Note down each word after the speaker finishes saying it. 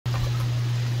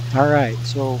Alright,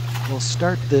 so we'll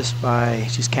start this by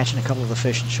just catching a couple of the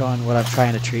fish and showing what I'm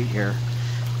trying to treat here.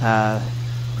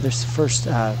 There's the first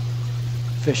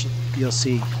fish you'll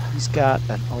see. He's got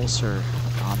an ulcer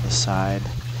on the side.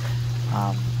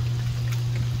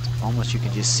 Almost you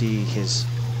can just see his,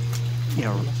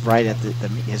 right at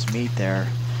his meat there.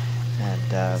 And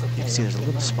you can see there's a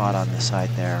little spot on the side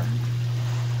there.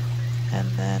 And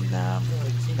then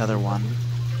another one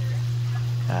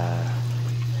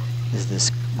is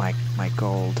this my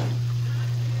gold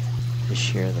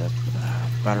fish here, the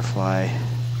butterfly,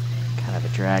 kind of a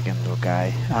dragon little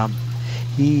guy.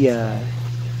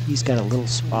 He's got a little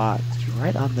spot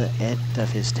right on the end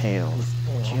of his tail,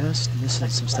 just missing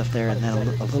some stuff there, and then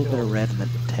a little bit of red in the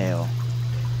tail.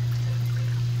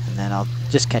 And then I'll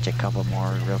just catch a couple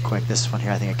more real quick. This one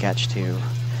here I think I catch two.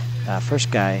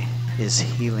 First guy is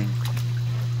healing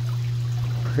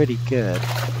pretty good.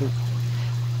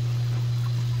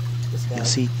 You'll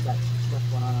see.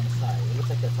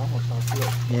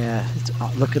 Yeah, it's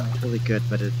looking really good,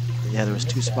 but yeah, there was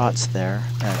two spots there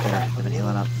that have been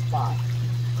healing up.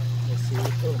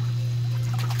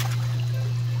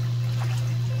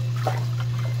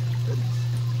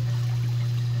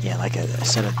 Yeah, like I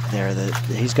said it there,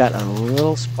 he's got a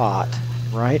little spot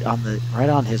right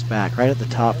on his back, right at the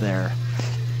top there.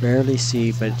 Barely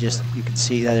see, but just you can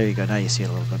see that. There you go. Now you see it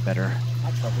a little bit better.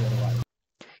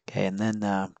 Okay, and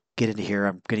then get into here.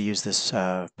 I'm going to use this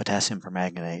potassium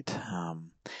permanganate,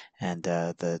 and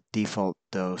the default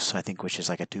dose, I think, which is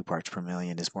like a 2 parts per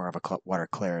million, is more of a water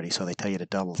clarity. So they tell you to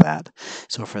double that.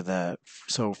 So for the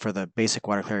basic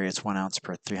water clarity, it's 1 ounce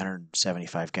per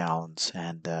 375 gallons,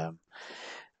 and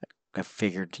I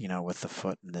figured, with the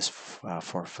foot and this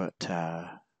 4 foot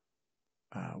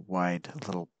wide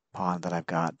little pond that I've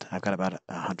got about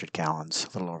 100 gallons,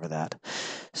 a little over that.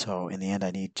 So in the end,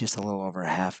 I need just a little over a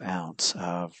 ½ ounce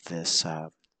of this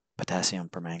potassium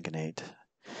permanganate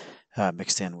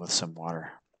mixed in with some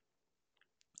water.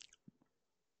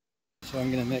 So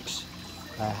I'm going to mix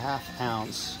a ½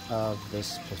 ounce of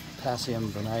this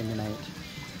potassium permanganate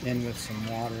in with some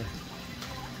water.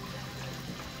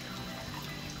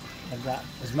 I've got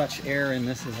as much air in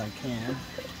this as I can.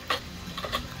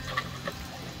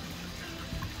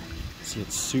 See,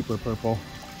 it's super purple.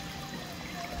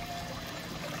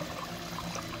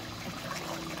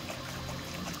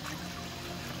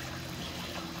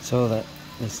 So that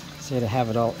is, say, to have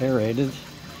it all aerated,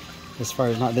 as far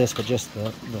as not this, but just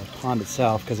the pond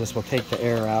itself, because this will take the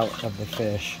air out of the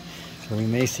fish. So we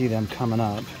may see them coming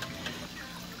up.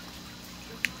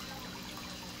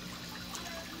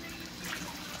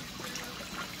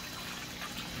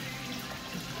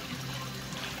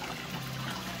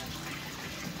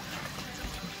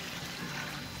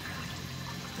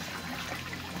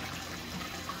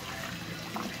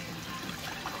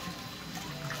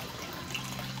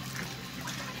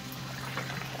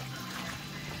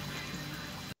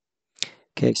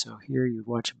 Okay, so here you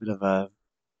watch a bit of a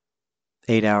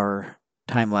 8-hour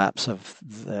time lapse of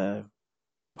the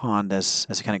pond as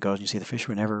it kind of goes. And you see the fish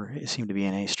were never seemed to be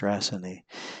in any stress, and they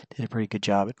did a pretty good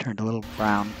job. It turned a little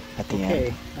brown at the end.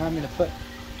 Okay, now I'm going to put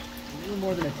a little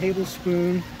more than a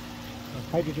tablespoon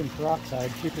of hydrogen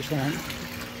peroxide, 2%.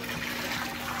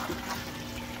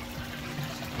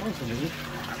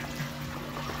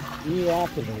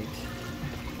 Reactivate.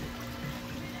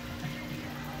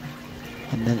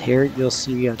 And then here you'll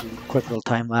see a quick little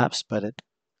time lapse, but it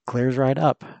clears right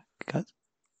up.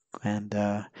 And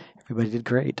everybody did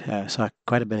great. Saw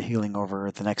quite a bit of healing over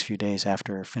the next few days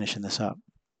after finishing this up.